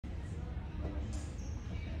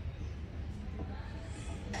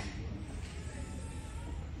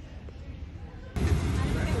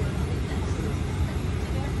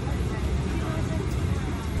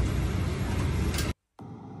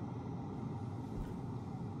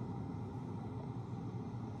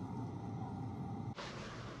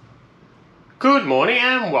Good morning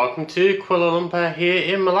and welcome to Kuala Lumpur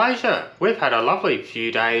here in Malaysia. We've had a lovely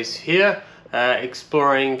few days here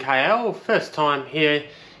exploring KL. First time here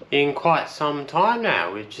in quite some time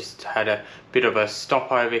now. We've just had a bit of a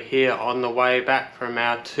stopover here on the way back from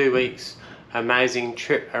our 2 weeks amazing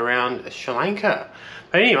trip around Sri Lanka.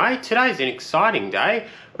 But anyway, today's an exciting day.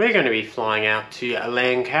 We're going to be flying out to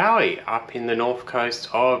Langkawi up in the north coast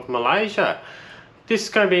of Malaysia. This is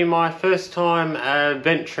going to be my first time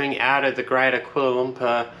venturing out of the greater Kuala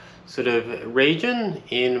Lumpur sort of region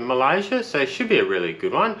in Malaysia, so it should be a really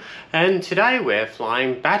good one. And today we're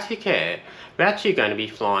flying Batik Air. We're actually going to be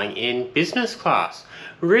flying in business class.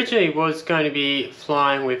 Originally was going to be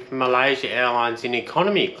flying with Malaysia Airlines in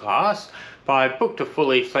economy class, but I booked a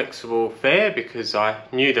fully flexible fare because I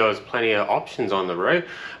knew there was plenty of options on the route.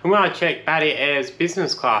 And when I checked Batik Air's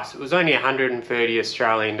business class, it was only 130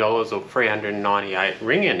 Australian dollars or 398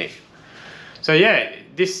 ringgit. So yeah,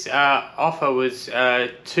 this offer was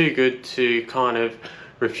too good to kind of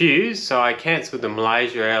refuse, so I cancelled the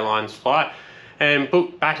Malaysia Airlines flight and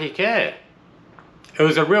booked Batik Air. It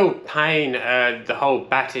was a real pain, the whole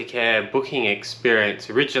Batik Air booking experience.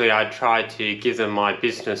 Originally I tried to give them my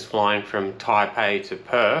business flying from Taipei to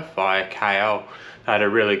Perth via KL. They had a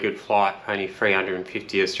really good flight, only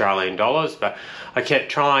 350 Australian dollars, but I kept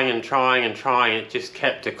trying and trying and trying. It just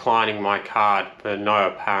kept declining my card for no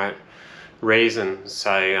apparent reason.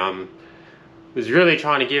 So was really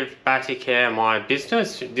trying to give Batik Air my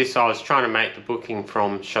business. I was trying to make the booking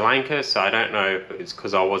from Sri Lanka, so I don't know if it's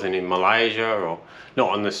because I wasn't in Malaysia or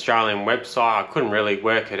not on the Australian website. I couldn't really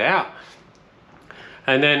work it out.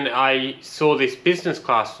 And then I saw this business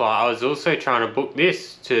class flight. I was also trying to book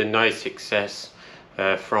this to no success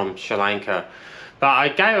from Sri Lanka. But I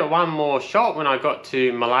gave it one more shot when I got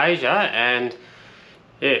to Malaysia and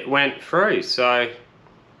it went through. So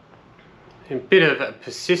a bit of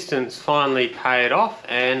persistence finally paid off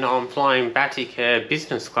and I'm flying Batik Air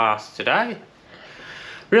business class today.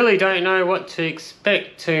 Really don't know what to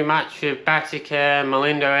expect too much with Batik Air,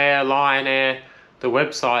 Malindo Air, Lion Air. The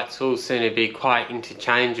websites all seem to be quite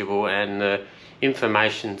interchangeable and the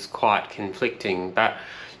information's quite conflicting. But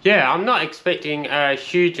yeah, I'm not expecting a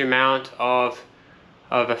huge amount of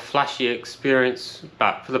a flashy experience,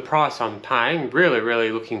 but for the price I'm paying,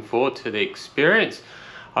 really looking forward to the experience.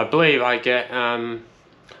 I believe I get a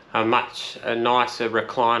much nicer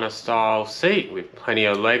recliner style seat with plenty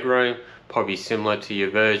of leg room, probably similar to your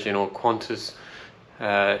Virgin or Qantas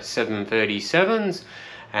 737s.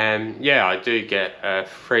 And yeah, I do get a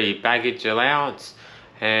free baggage allowance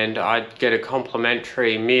and I get a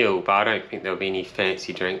complimentary meal, but I don't think there'll be any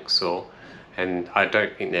fancy drinks and I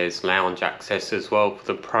don't think there's lounge access as well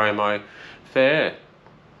for the promo fare.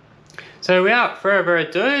 So without further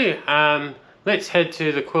ado, let's head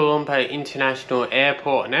to the Kuala Lumpur International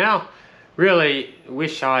Airport now. Really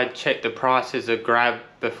wish I'd checked the prices of Grab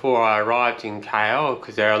before I arrived in KL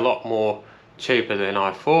because they're a lot more cheaper than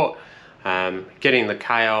I thought. Getting the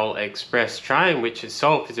KL Express train, which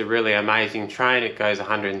itself is a really amazing train. It goes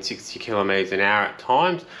 160 kilometers an hour at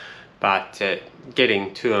times, but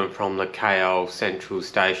getting to and from the KL Central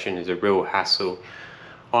Station is a real hassle.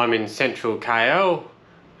 I'm in Central KL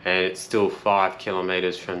and it's still 5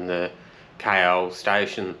 kilometers from the KL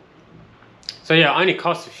station. So yeah, it only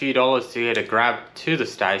costs a few dollars to get a Grab to the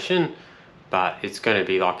station, but it's going to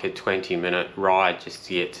be like a 20-minute ride just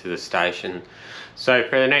to get to the station. So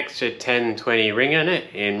for an extra 10-20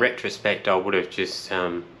 ringgit, in retrospect I would have just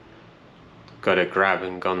got a Grab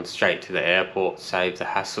and gone straight to the airport, saved the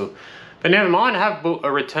hassle. But never mind, I have booked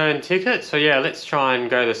a return ticket, so yeah, let's try and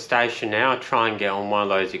go to the station now, try and get on one of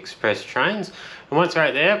those express trains. And once we're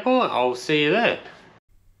at the airport, I'll see you there.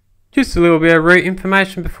 Just a little bit of route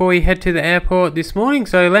information before we head to the airport this morning.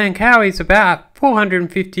 So Langkawi is about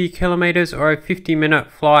 450 kilometres or a 50-minute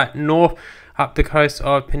flight north up the coast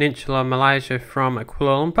of Peninsular Malaysia from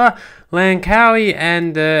Kuala Lumpur. Langkawi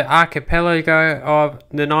and the archipelago of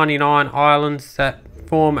the 99 islands that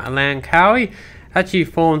form Langkawi actually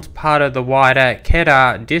forms part of the wider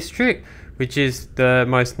Kedah district, which is the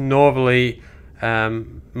most northerly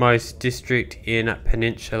most district in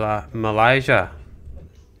Peninsular Malaysia.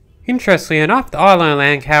 Interestingly enough, the island of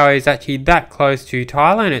Langkawi is actually that close to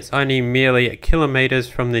Thailand. It's only merely kilometres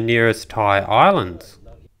from the nearest Thai islands.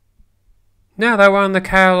 Now that we're on the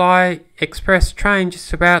KLI Express train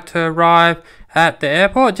just about to arrive at the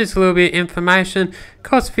airport, just a little bit of information.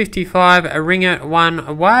 Costs 55 ringgit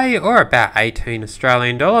one way or about 18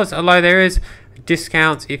 Australian dollars, although there is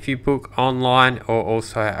discounts if you book online or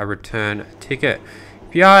also a return ticket.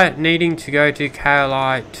 If you are needing to go to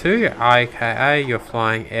KLI 2, aka you're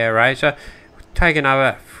flying AirAsia, take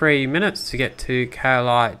another 3 minutes to get to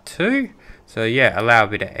KLI 2. So yeah, allow a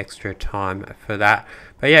bit of extra time for that.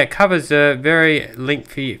 But yeah, it covers a very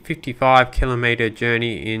lengthy 55-kilometer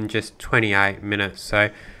journey in just 28 minutes. So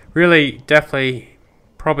really, definitely,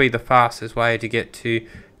 probably the fastest way to get to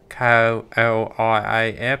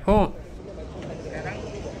KLIA Airport.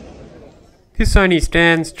 This only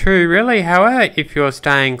stands true really, however, if you're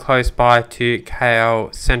staying close by to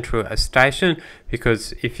KL Central Station,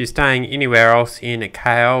 because if you're staying anywhere else in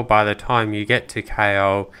KL, by the time you get to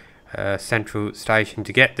KL Central Station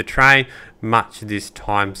to get the train, much of this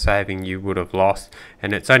time saving you would have lost,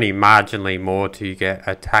 and it's only marginally more to get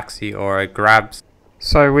a taxi or a grab.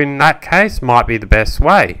 So in that case, might be the best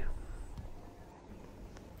way.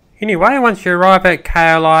 Anyway, once you arrive at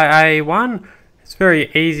KLIA 1, it's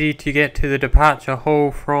very easy to get to the departure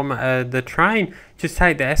hall from the train. Just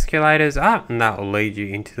take the escalators up and that will lead you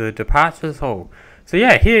into the departures hall. So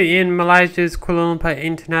yeah, here in Malaysia's Kuala Lumpur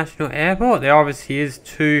International Airport, there obviously is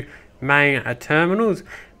two main terminals.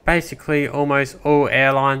 Basically almost all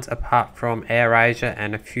airlines apart from AirAsia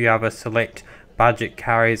and a few other select budget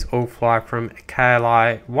carriers all fly from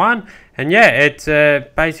KLIA 1. And yeah, it's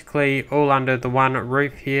basically all under the one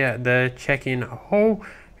roof here, the check-in hall.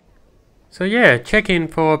 So yeah, check-in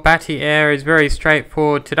for Batik Air is very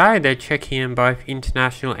straightforward today. They're checking in both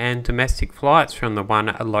international and domestic flights from the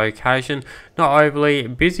one location. Not overly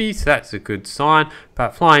busy, so that's a good sign.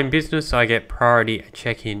 But flying business, I get priority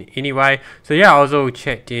check-in anyway. So yeah, I was all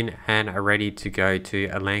checked in and ready to go to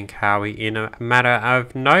Langkawi in a matter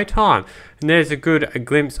of no time. And there's a good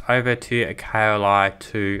glimpse over to KLI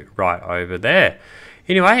 2 right over there.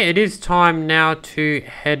 Anyway, it is time now to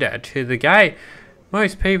head to the gate.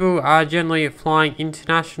 Most people are generally flying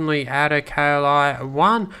internationally out of KLIA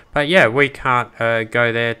 1, but yeah, we can't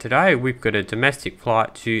go there today. We've got a domestic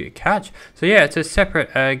flight to catch. So yeah, it's a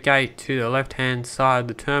separate gate to the left hand side of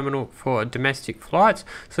the terminal for domestic flights.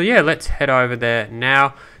 So yeah, let's head over there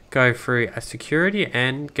now, go through a security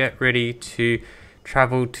and get ready to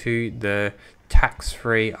travel to the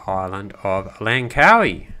tax-free island of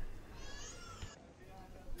Langkawi.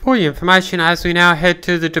 For your information, as we now head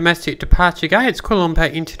to the domestic departure gates, Kuala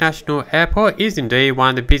Lumpur International Airport is indeed one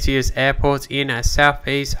of the busiest airports in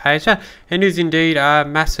Southeast Asia and is indeed a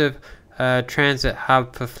massive transit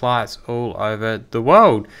hub for flights all over the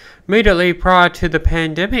world. Immediately prior to the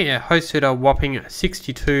pandemic, it hosted a whopping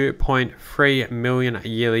 62.3 million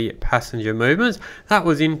yearly passenger movements. That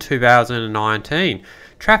was in 2019.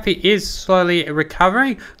 Traffic is slowly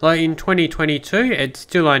recovering, though in 2022 it's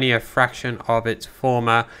still only a fraction of its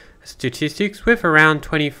former statistics, with around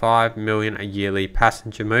 25 million yearly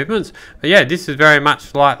passenger movements. But yeah, this is very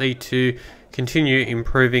much likely to continue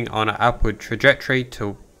improving on an upward trajectory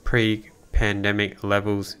to pre-pandemic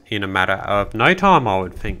levels in a matter of no time, I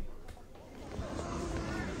would think.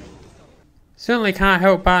 Certainly can't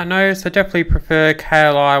help but notice I definitely prefer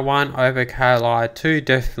KLIA 1 over KLIA 2,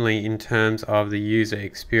 definitely in terms of the user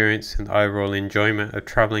experience and overall enjoyment of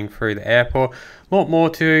travelling through the airport. A lot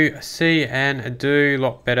more to see and do, a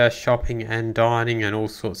lot better shopping and dining and all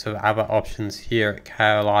sorts of other options here at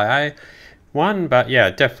KLIA 1, but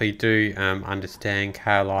yeah, definitely do understand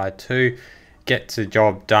KLIA 2 gets the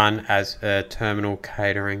job done as a terminal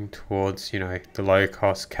catering towards, you know, the low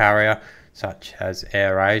cost carrier such as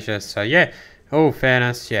AirAsia. So yeah, all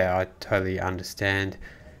fairness, yeah, I totally understand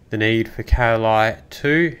the need for KLIA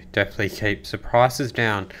 2. Definitely keeps the prices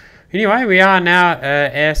down. Anyway, we are now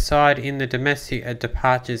airside in the domestic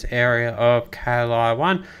departures area of KLIA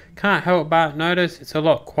 1. Can't help but notice it's a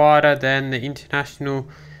lot quieter than the international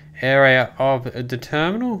area of the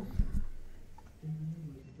terminal.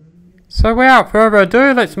 So without further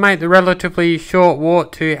ado, let's make the relatively short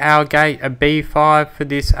walk to our gate B5 for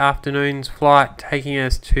this afternoon's flight taking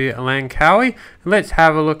us to Langkawi. Let's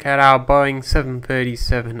have a look at our Boeing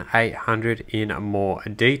 737-800 in more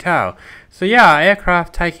detail. So yeah, our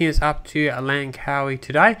aircraft taking us up to Langkawi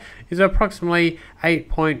today is approximately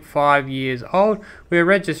 8.5 years old with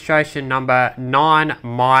registration number 9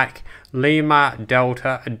 Mike Lima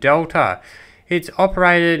Delta Delta. It's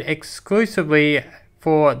operated exclusively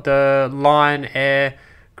for the Lion Air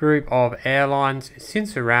group of airlines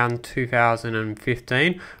since around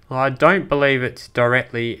 2015. Well, I don't believe it's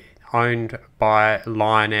directly owned by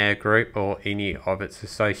Lion Air Group or any of its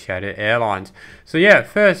associated airlines. So yeah,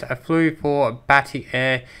 first I flew for Batik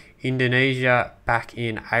Air Indonesia back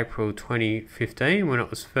in April 2015 when it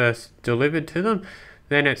was first delivered to them.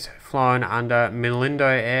 Then it's flown under Malindo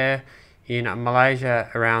Air in Malaysia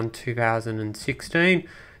around 2016.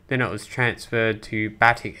 Then it was transferred to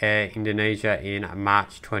Batik Air Indonesia in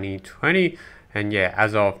March 2020. And yeah,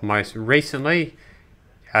 as of most recently,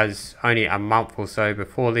 as only a month or so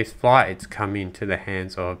before this flight, it's come into the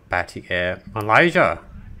hands of Batik Air Malaysia.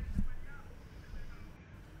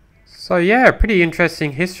 So yeah, pretty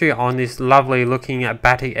interesting history on this lovely looking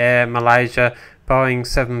Batik Air Malaysia Boeing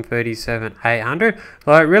 737-800.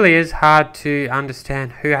 Well, it really is hard to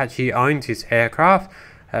understand who actually owns this aircraft,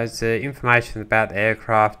 as the information about the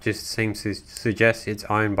aircraft just seems to suggest it's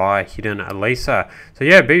owned by a hidden leaser. So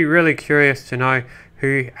yeah, be really curious to know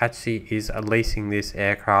who actually is leasing this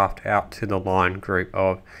aircraft out to the line group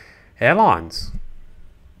of airlines.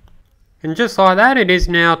 And just like that, it is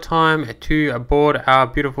now time to board our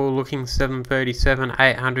beautiful looking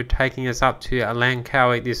 737-800 taking us up to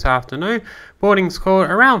Langkawi this afternoon. Boarding's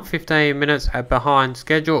called around 15 minutes behind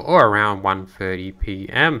schedule, or around 1:30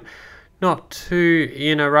 p.m. Not too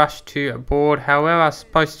in a rush to board, however,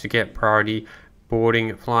 supposed to get priority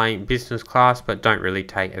boarding flying business class, but don't really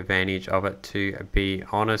take advantage of it, to be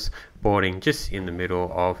honest. Boarding just in the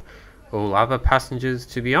middle of all other passengers,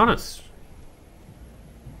 to be honest.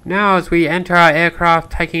 Now as we enter our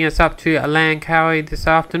aircraft taking us up to Langkawi this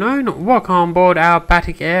afternoon, welcome on board our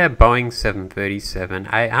Batik Air Boeing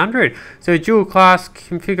 737-800. So dual class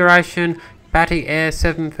configuration Batik Air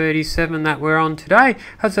 737 that we're on today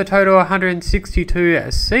has a total of 162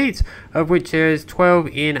 seats, of which there is 12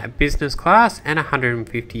 in business class and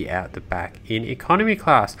 150 out the back in economy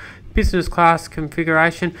class. Business class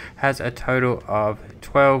configuration has a total of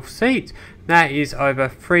 12 seats. That is over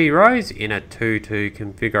 3 rows in a 2-2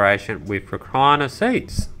 configuration with recliner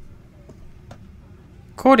seats.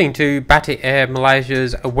 According to Batik Air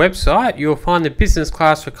Malaysia's website, you'll find the business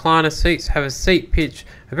class recliner seats have a seat pitch,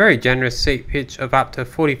 a very generous seat pitch of up to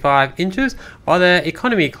 45 inches, while the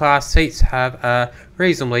economy class seats have a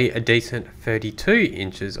reasonably decent 32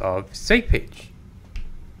 inches of seat pitch.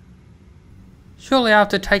 Shortly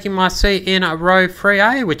after taking my seat in row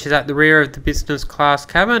 3A, which is at the rear of the business class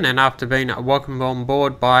cabin, and after being welcomed on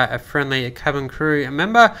board by a friendly cabin crew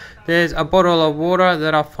member, there's a bottle of water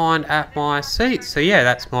that I find at my seat. So yeah,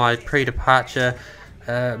 that's my pre-departure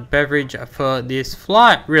beverage for this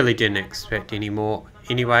flight. Really didn't expect any more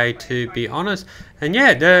anyway, to be honest. And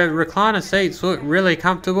yeah, the recliner seats look really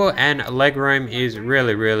comfortable, and legroom is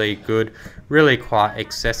really good. Really quite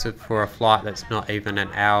excessive for a flight that's not even an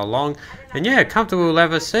hour long. And yeah, comfortable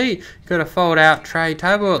leather seat. Got a fold out tray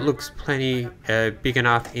table. It looks plenty big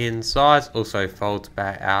enough in size. Also folds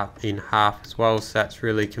back out in half as well, so that's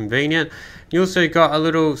really convenient. You also got a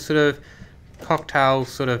little sort of cocktail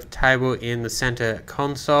sort of table in the center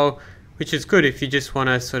console, which is good if you just want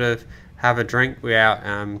to sort of have a drink without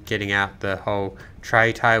getting out the whole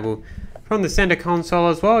tray table. From the center console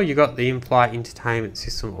as well, you got the in-flight entertainment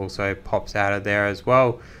system also pops out of there as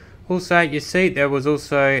well. Also at your seat there was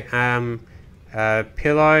also a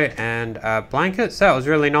pillow and a blanket, so that was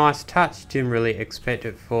really nice touch. Didn't really expect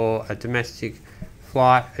it for a domestic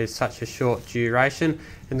flight is such a short duration.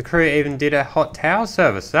 And the crew even did a hot towel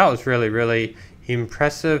service, so that was really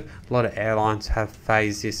impressive. A lot of airlines have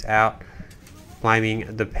phased this out,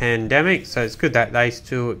 blaming the pandemic, so it's good that they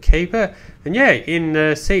still keep it. And yeah, in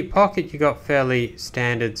the seat pocket you got fairly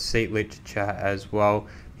standard seat literature as well,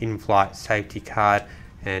 in-flight safety card,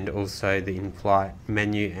 and also the in-flight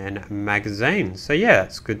menu and magazine. So yeah,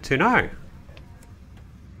 that's good to know.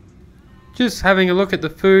 Just having a look at the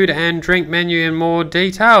food and drink menu in more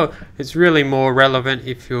detail, it's really more relevant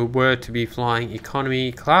if you were to be flying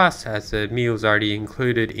economy class, as the meals already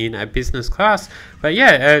included in a business class. But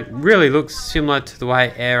yeah, it really looks similar to the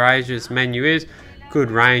way AirAsia's menu is. Good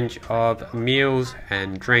range of meals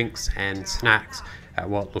and drinks and snacks at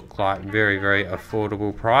what look like very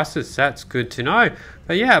affordable prices. That's good to know.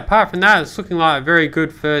 But yeah, apart from that, it's looking like a very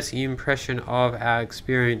good first impression of our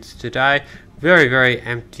experience today. Very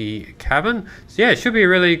empty cabin. So yeah, it should be a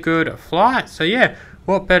really good flight. So yeah,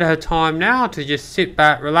 what better time now to just sit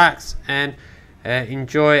back, relax, and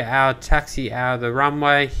enjoy our taxi out of the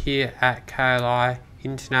runway here at KLI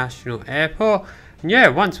International Airport. And yeah,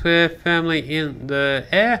 once we're firmly in the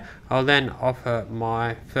air, I'll then offer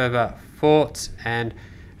my further thoughts and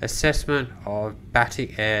assessment of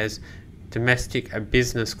Batik Air's domestic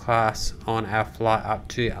business class on our flight up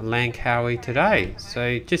to Langkawi today.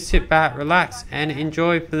 So just sit back, relax, and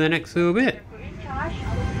enjoy for the next little bit. I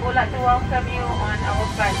would like to welcome you on our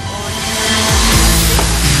flight.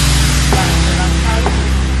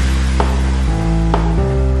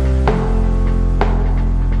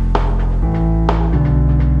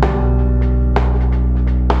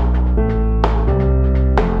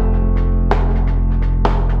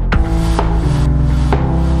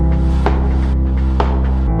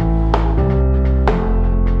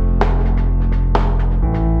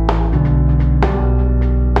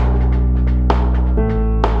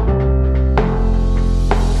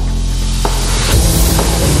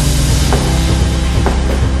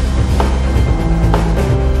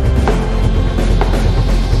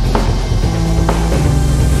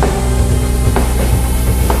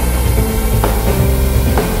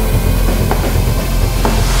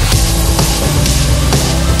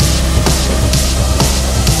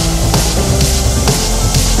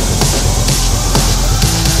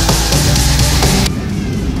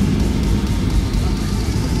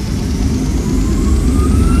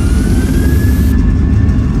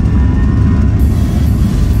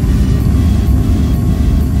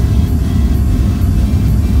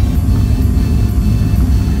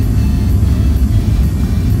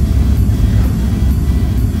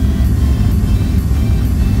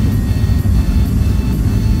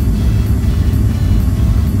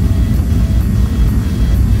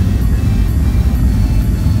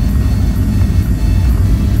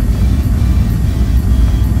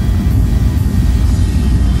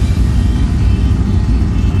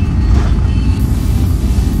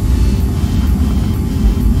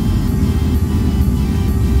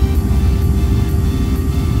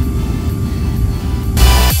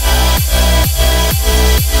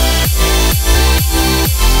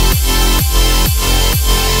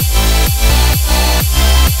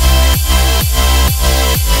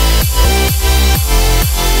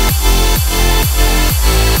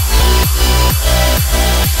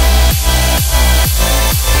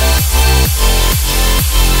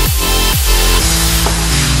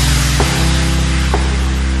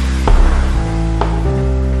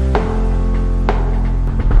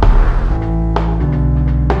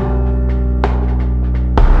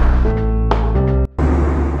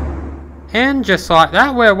 And just like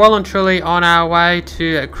that, we're well and truly on our way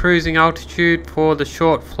to a cruising altitude for the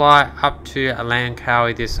short flight up to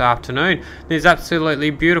Langkawi this afternoon. There's absolutely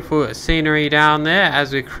beautiful scenery down there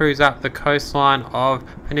as we cruise up the coastline of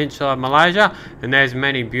Peninsular Malaysia, and there's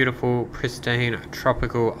many beautiful pristine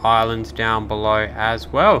tropical islands down below as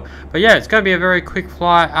well. But yeah, it's going to be a very quick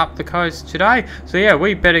flight up the coast today, so yeah,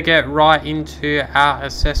 we better get right into our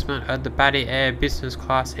assessment of the Batik Air business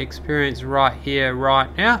class experience right here, right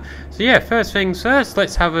now. So yeah, first things first,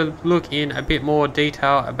 let's have a look in a bit more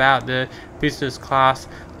detail about the business class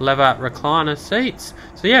leather recliner seats.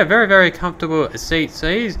 So yeah, very comfortable seats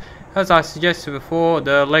these. As I suggested before,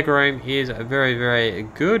 the legroom is very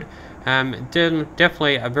good.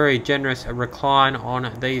 Definitely a very generous recline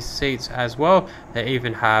on these seats as well. They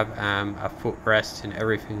even have a footrest and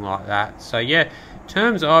everything like that. So yeah, in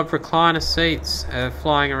terms of recliner seats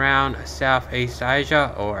flying around Southeast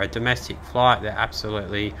Asia or a domestic flight, they're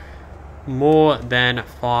absolutely more than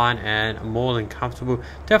fine and more than comfortable.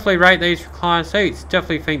 Definitely rate these recliner seats.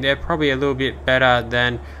 Definitely think they're probably a little bit better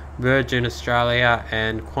than Virgin Australia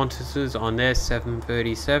and Qantas's on their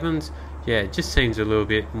 737s. Yeah, it just seems a little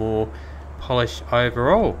bit more polished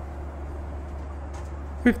overall.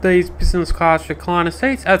 With these business class recliner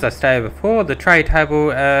seats, as I stated before, the tray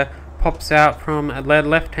table pops out from the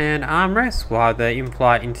left hand armrest, while the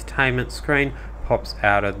in-flight entertainment screen pops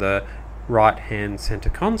out of the right hand center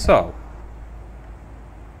console.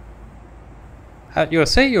 At your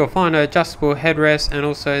seat you'll find an adjustable headrest and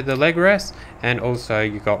also the leg rest, and also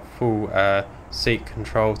you got full seat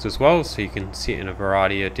controls as well, so you can sit in a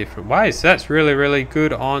variety of different ways. So that's really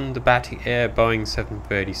good on the Batik Air Boeing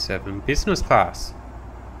 737 business class.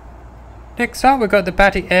 Next up, we've got the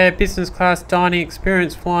Batik Air business class dining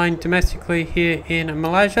experience flying domestically here in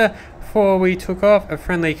Malaysia. Before we took off, a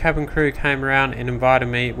friendly cabin crew came around and invited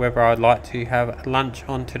me whether I'd like to have lunch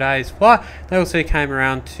on today's flight. They also came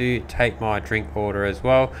around to take my drink order as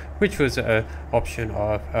well, which was an option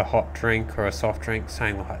of a hot drink or a soft drink,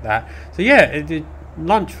 something like that. So yeah, the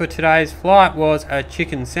lunch for today's flight was a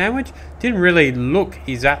chicken sandwich. Didn't really look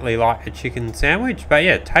exactly like a chicken sandwich, but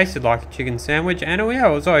yeah, it tasted like a chicken sandwich, and yeah,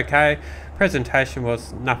 it was okay. Presentation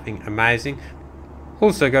was nothing amazing.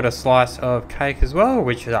 Also got a slice of cake as well,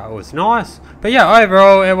 which was nice. But yeah,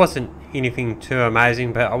 overall it wasn't anything too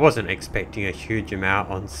amazing, but I wasn't expecting a huge amount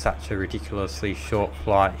on such a ridiculously short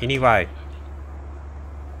flight anyway.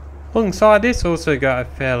 Alongside this, also got a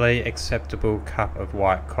fairly acceptable cup of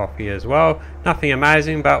white coffee as well. Nothing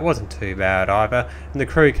amazing, but wasn't too bad either. And the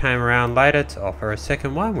crew came around later to offer a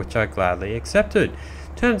second one, which I gladly accepted.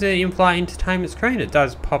 In terms of the in-flight entertainment screen, it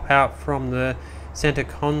does pop out from the center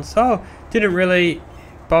console. Didn't really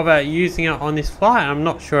bother using it on this flight. I'm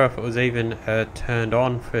not sure if it was even turned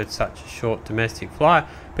on for such a short domestic flight,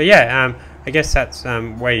 but yeah, I guess that's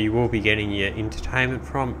where you will be getting your entertainment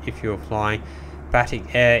from if you're flying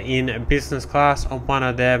Batik Air in business class on one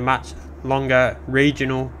of their much longer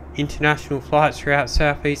regional international flights throughout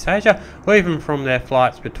Southeast Asia, or even from their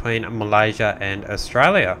flights between Malaysia and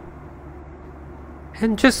Australia.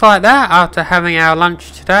 And just like that, after having our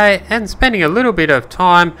lunch today and spending a little bit of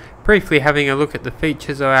time briefly having a look at the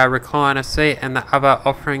features of our recliner seat and the other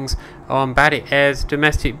offerings on Batik Air's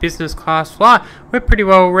domestic business class flight, we're pretty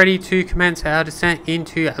well ready to commence our descent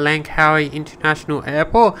into Langkawi International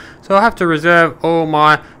Airport. So I'll have to reserve all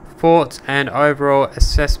my thoughts and overall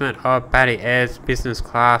assessment of Batik Air's business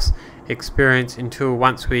class experience until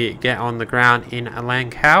once we get on the ground in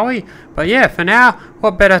Langkawi. But yeah, for now,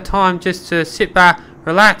 what better time just to sit back,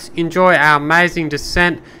 relax, enjoy our amazing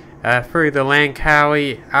descent through the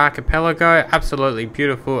Langkawi archipelago. Absolutely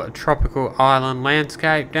beautiful tropical island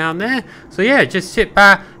landscape down there. So yeah, just sit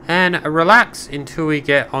back and relax until we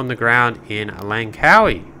get on the ground in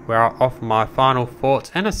Langkawi, where I'll offer my final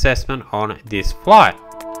thoughts and assessment on this flight.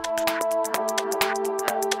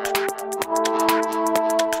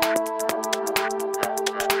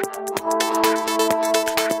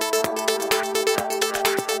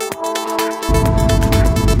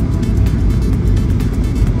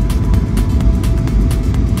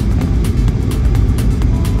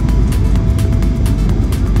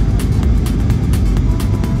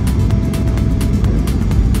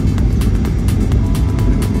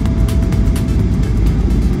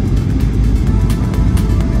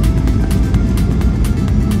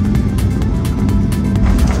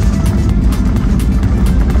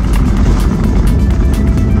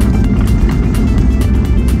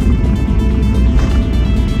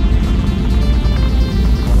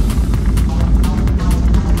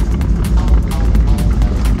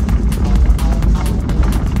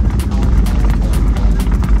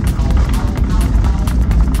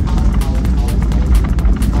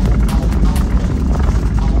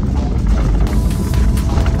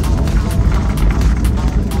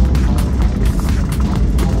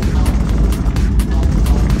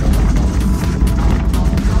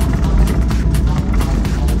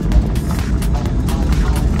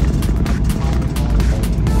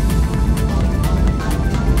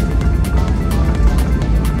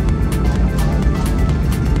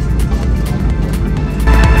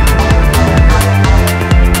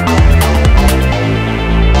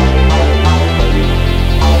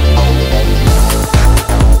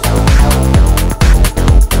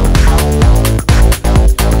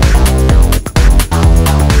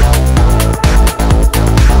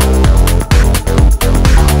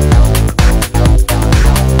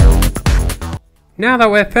 Now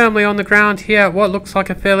that we're firmly on the ground here at what looks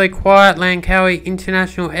like a fairly quiet Langkawi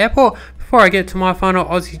International Airport, before I get to my final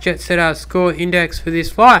Aussie Jet Setter score index for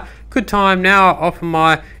this flight, good time now to offer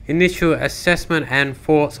my initial assessment and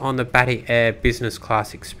thoughts on the Batik Air business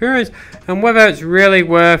class experience and whether it's really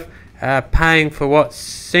worth paying for what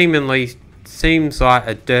seemingly seems like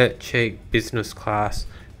a dirt cheap business class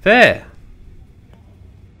fare.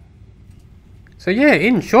 So yeah,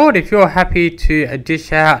 in short, if you're happy to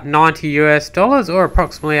dish out $90 or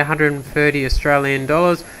approximately 130 Australian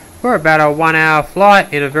dollars for about a 1 hour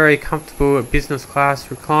flight in a very comfortable business class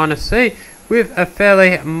recliner seat with a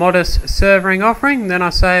fairly modest serving offering, then I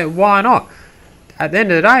say why not? At the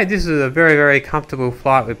end of the day, this is a very comfortable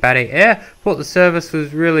flight with Batik Air. Thought the service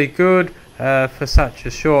was really good for such a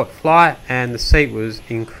short flight, and the seat was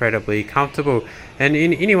incredibly comfortable. And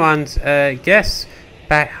in anyone's guess,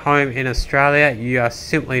 back home in Australia, you are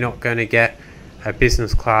simply not going to get a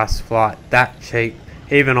business class flight that cheap,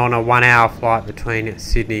 even on a 1 hour flight between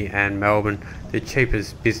Sydney and Melbourne. The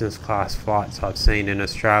cheapest business class flights I've seen in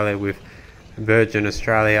Australia with Virgin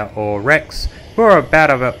Australia or Rex for about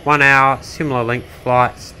a 1 hour similar length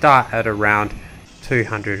flight start at around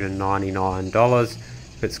 $299.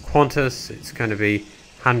 If it's Qantas, it's going to be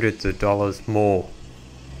hundreds of dollars more.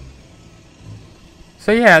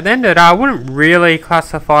 So yeah, at the end of it, I wouldn't really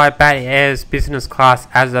classify Batik Air's business class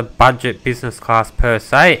as a budget business class per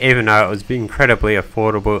se, even though it was incredibly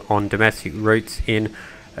affordable on domestic routes in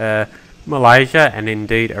Malaysia and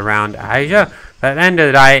indeed around Asia. But at the end of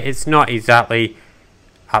the day, it's not exactly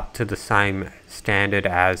up to the same standard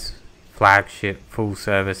as flagship full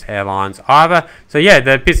service airlines either. So yeah,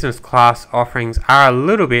 the business class offerings are a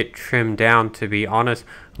little bit trimmed down, to be honest,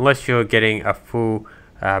 unless you're getting a full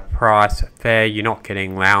price fare. You're not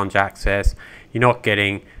getting lounge access, you're not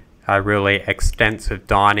getting a really extensive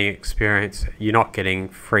dining experience, you're not getting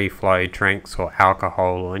free flow drinks or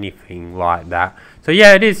alcohol or anything like that. So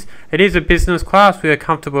yeah, it is a business class with a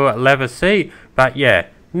comfortable leather seat, but yeah,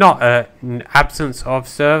 not an absence of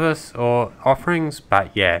service or offerings,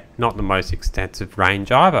 but yeah, not the most extensive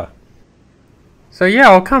range either. So yeah,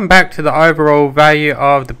 I'll come back to the overall value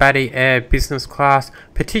of the Batik Air business class,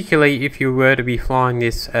 particularly if you were to be flying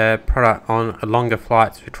this product on longer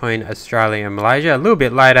flights between Australia and Malaysia, a little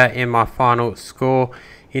bit later in my final score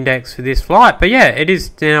index for this flight. But yeah, it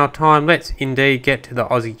is now time. Let's indeed get to the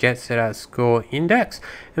Aussie Jet Setter score index.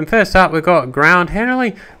 And first up, we've got ground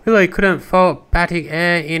handling. Really couldn't fault Batik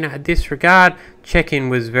Air in this regard. Check-in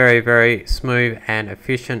was very smooth and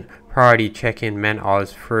efficient. Priority check-in meant I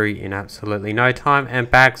was through in absolutely no time, and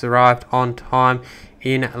bags arrived on time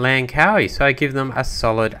in Langkawi, so I give them a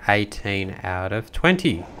solid 18 out of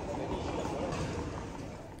 20.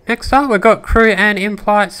 Next up, we've got crew and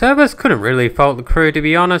in-flight service. Couldn't really fault the crew, to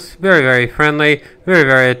be honest. Very friendly,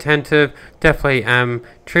 very attentive. Definitely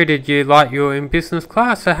treated you like you were in business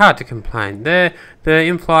class, so hard to complain there. The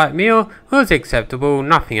in-flight meal was acceptable,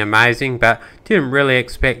 nothing amazing, but didn't really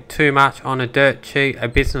expect too much on a dirt cheap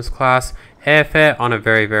business class airfare on a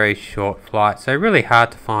very short flight, so really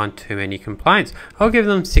hard to find too many complaints. I'll give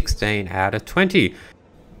them 16 out of 20.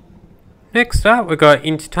 Next up, we've got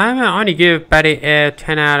entertainment. I only give Batik Air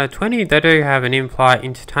 10 out of 20. They do have an in-flight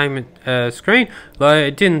entertainment screen, though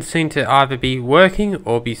it didn't seem to either be working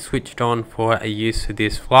or be switched on for a use of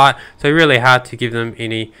this flight, so really hard to give them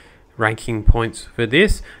any ranking points for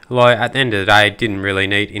this, although at the end of the day, didn't really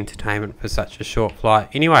need entertainment for such a short flight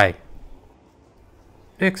anyway.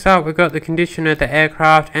 Next up, we've got the condition of the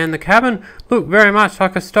aircraft and the cabin. Look very much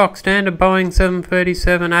like a stock standard Boeing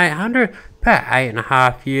 737-800, about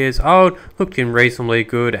 8.5 years old, looked in reasonably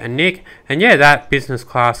good nick, and yeah, that business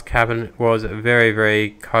class cabin was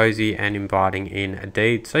very cozy and inviting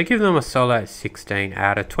indeed, so give them a solid 16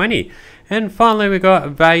 out of 20. And finally, we got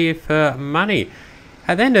value for money.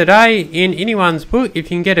 At the end of the day, in anyone's book, if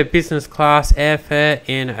you can get a business class airfare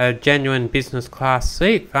in a genuine business class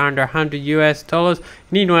seat for under $100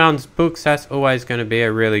 in anyone's books, that's always going to be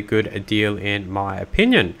a really good deal in my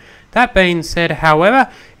opinion. That being said,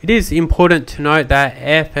 however, it is important to note that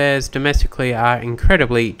airfares domestically are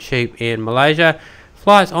incredibly cheap in Malaysia.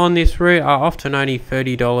 Flights on this route are often only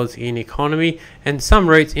 $30 in economy, and some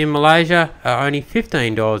routes in Malaysia are only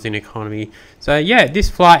 $15 in economy. So yeah, this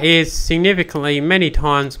flight is significantly many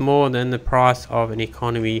times more than the price of an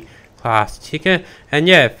economy class ticket. And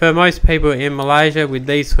yeah, for most people in Malaysia with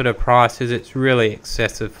these sort of prices, it's really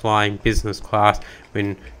excessive flying business class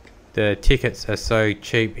when the tickets are so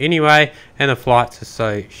cheap anyway and the flights are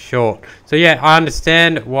so short. So yeah, I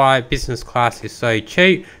understand why business class is so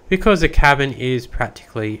cheap, because the cabin is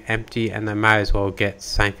practically empty and they may as well get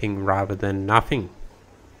something rather than nothing.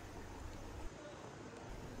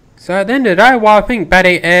 So at the end of the day, well, I think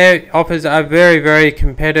Batik Air offers a very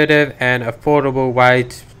competitive and affordable way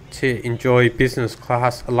to enjoy business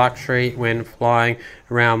class luxury when flying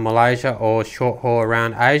around Malaysia or short haul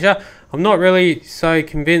around Asia. I'm not really so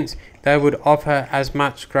convinced they would offer as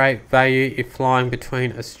much great value if flying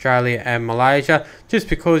between Australia and Malaysia, just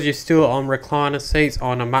because you're still on recliner seats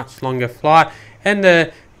on a much longer flight, and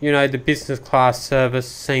the business class service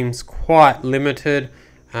seems quite limited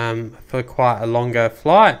for quite a longer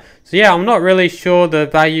flight. So yeah, I'm not really sure the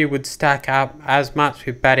value would stack up as much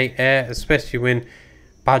with Batik Air, especially when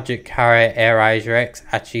budget carrier AirAsia X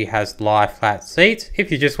actually has lie flat seats.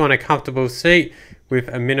 If you just want a comfortable seat with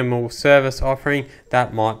a minimal service offering,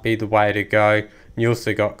 that might be the way to go. You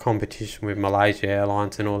also got competition with Malaysia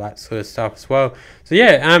Airlines and all that sort of stuff as well. So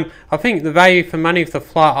yeah, I think the value for money for the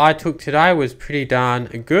flight I took today was pretty darn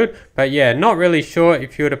good. But yeah, not really sure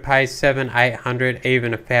if you were to pay $700-800,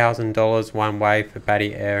 even $1,000 one way for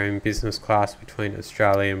Batik Air in business class between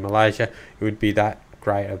Australia and Malaysia, it would be that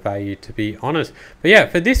great a value, to be honest. But yeah,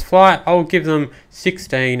 for this flight, I'll give them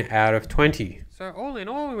 16 out of 20. So all in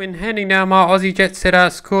all, when handing down my Aussie Jet Setter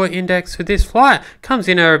score index for this flight, comes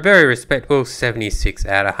in at a very respectable 76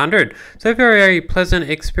 out of 100. So very pleasant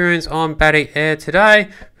experience on Batik Air today.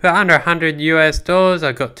 For under $100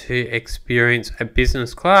 I got to experience a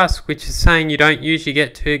business class, which is saying you don't usually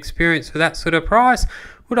get to experience for that sort of price.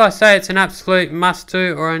 Would I say it's an absolute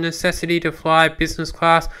must-do or a necessity to fly business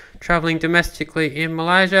class travelling domestically in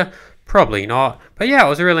Malaysia? Probably not. But yeah, it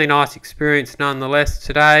was a really nice experience nonetheless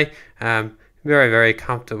today. Very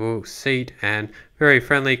comfortable seat and very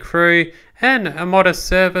friendly crew and a modest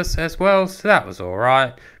service as well, so that was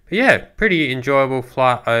alright. But yeah, pretty enjoyable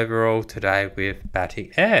flight overall today with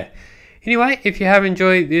Batik Air. Anyway, if you have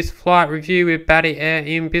enjoyed this flight review with Batik Air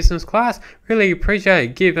in business class, really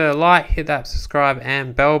appreciate it. Give it a like, hit that subscribe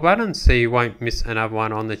and bell button so you won't miss another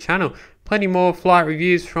one on the channel. Plenty more flight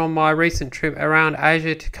reviews from my recent trip around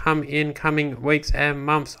Asia to come in coming weeks and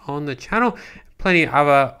months on the channel. Plenty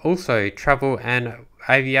other also travel and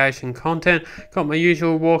aviation content. Got my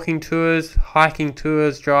usual walking tours, hiking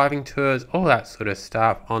tours, driving tours, all that sort of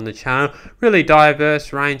stuff on the channel. Really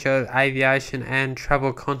diverse range of aviation and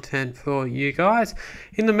travel content for you guys.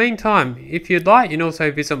 In the meantime, if you'd like, you can also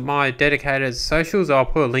visit my dedicated socials. I'll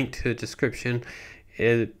put a link to the description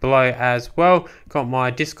below as well. Got my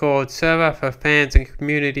Discord server for fans and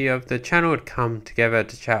community of the channel to come together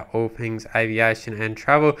to chat all things aviation and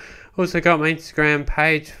travel. Also got my Instagram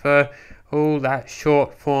page for all that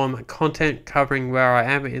short form content covering where I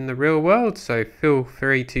am in the real world, so feel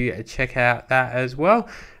free to check out that as well.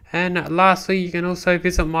 And lastly, you can also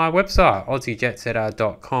visit my website,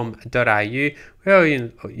 aussiejetsetter.com.au, where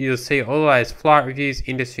you'll see all those flight reviews,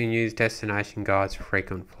 industry news, destination guides,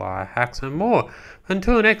 frequent flyer hacks and more.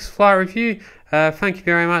 Until the next flight review, thank you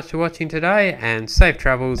very much for watching today, and safe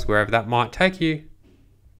travels wherever that might take you.